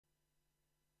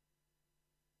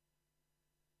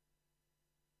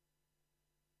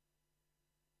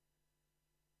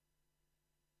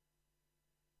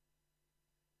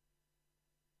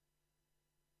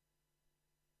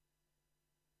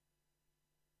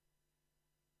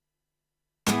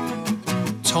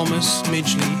Thomas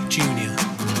Midgley, Jr.,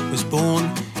 was born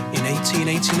in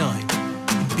 1889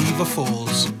 in Beaver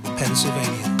Falls,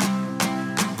 Pennsylvania.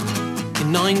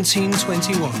 In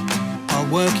 1921, while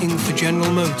working for General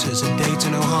Motors in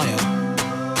Dayton, Ohio,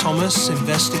 Thomas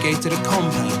investigated a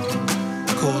compound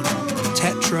called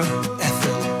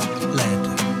tetraethyl lead.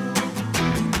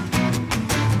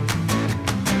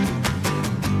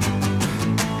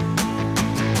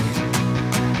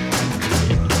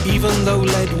 Even though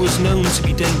lead was known to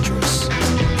be dangerous,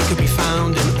 it could be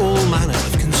found in all manner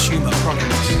of consumer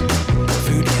products: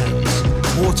 food cans,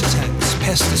 water tanks,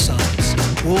 pesticides,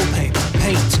 wallpaper,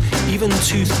 paint, even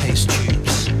toothpaste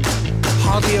tubes.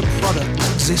 Hardly a product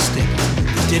existed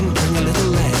that didn't bring a little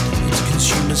lead into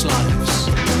consumers' lives.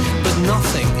 But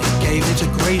nothing gave it a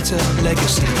greater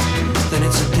legacy than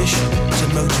its addition to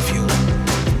motor fuel.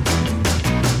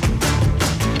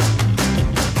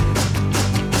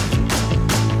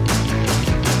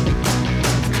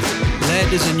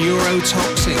 Lead is a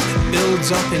neurotoxin that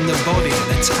builds up in the body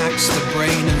and attacks the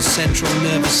brain and central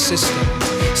nervous system.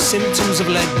 Symptoms of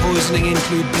lead poisoning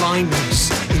include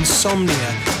blindness,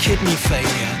 insomnia, kidney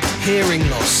failure, hearing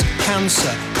loss,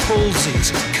 cancer,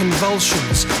 palsies,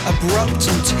 convulsions, abrupt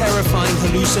and terrifying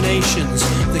hallucinations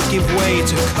that give way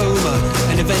to coma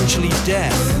and eventually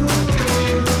death.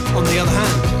 On the other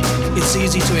hand, it's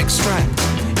easy to extract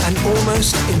and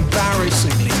almost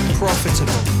embarrassingly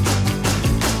profitable.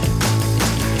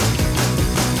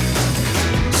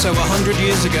 So 100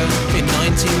 years ago, in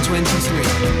 1923,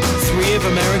 three of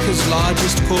America's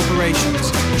largest corporations,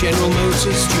 General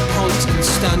Motors, DuPont, and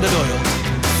Standard Oil,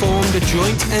 formed a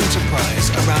joint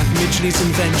enterprise around Midgley's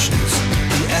inventions,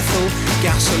 the Ethyl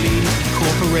Gasoline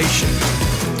Corporation.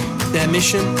 Their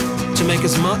mission? To make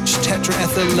as much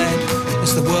tetraethyl lead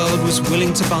as the world was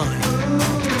willing to buy.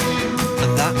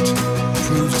 And that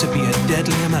proved to be a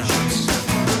deadly amount.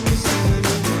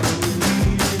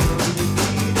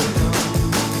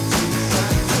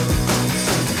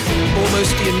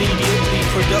 Almost immediately,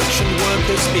 production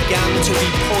workers began to be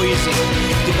poisoned,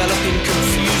 developing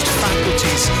confused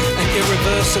faculties and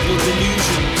irreversible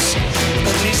delusions.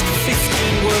 At least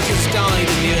 15 workers died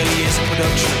in the early years of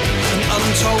production, and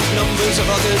untold numbers of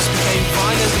others became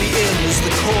violently ill as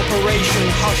the corporation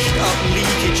hushed up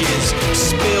leakages,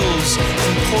 spills,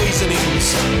 and poisonings.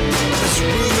 As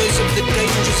rumors of the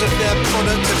dangers of their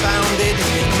product abounded,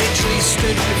 Midgley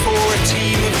stood before a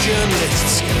team of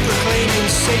journalists, proclaiming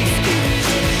safety,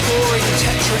 pouring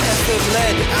tetraethyl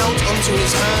lead out onto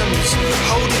his hands,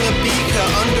 holding a beaker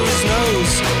under his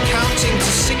nose, counting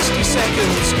to 60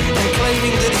 seconds, and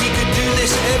claiming that he could do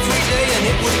this every day and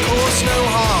it would cause no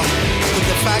harm. But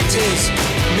the fact is,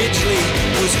 Midgley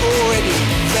was already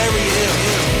very ill.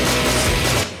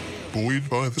 Buoyed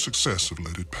by the success of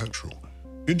leaded petrol,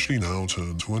 Midgley now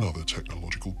turned to another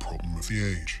technological problem of the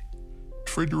age.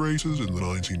 Refrigerators in the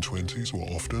 1920s were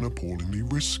often appallingly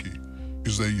risky,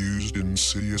 as they used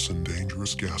insidious and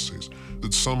dangerous gases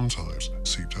that sometimes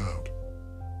seeped out.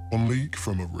 One leak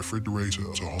from a refrigerator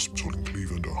at a hospital in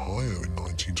Cleveland, Ohio in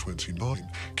 1929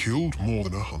 killed more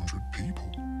than 100 people.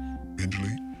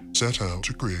 Midgley set out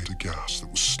to create a gas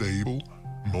that was stable,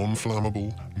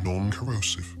 non-flammable,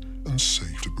 non-corrosive, and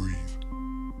safe to breathe.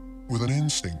 With an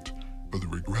instinct for the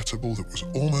regrettable that was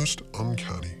almost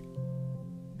uncanny,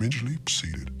 Midgley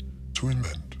proceeded to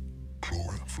invent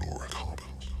chlorofluorocarbon.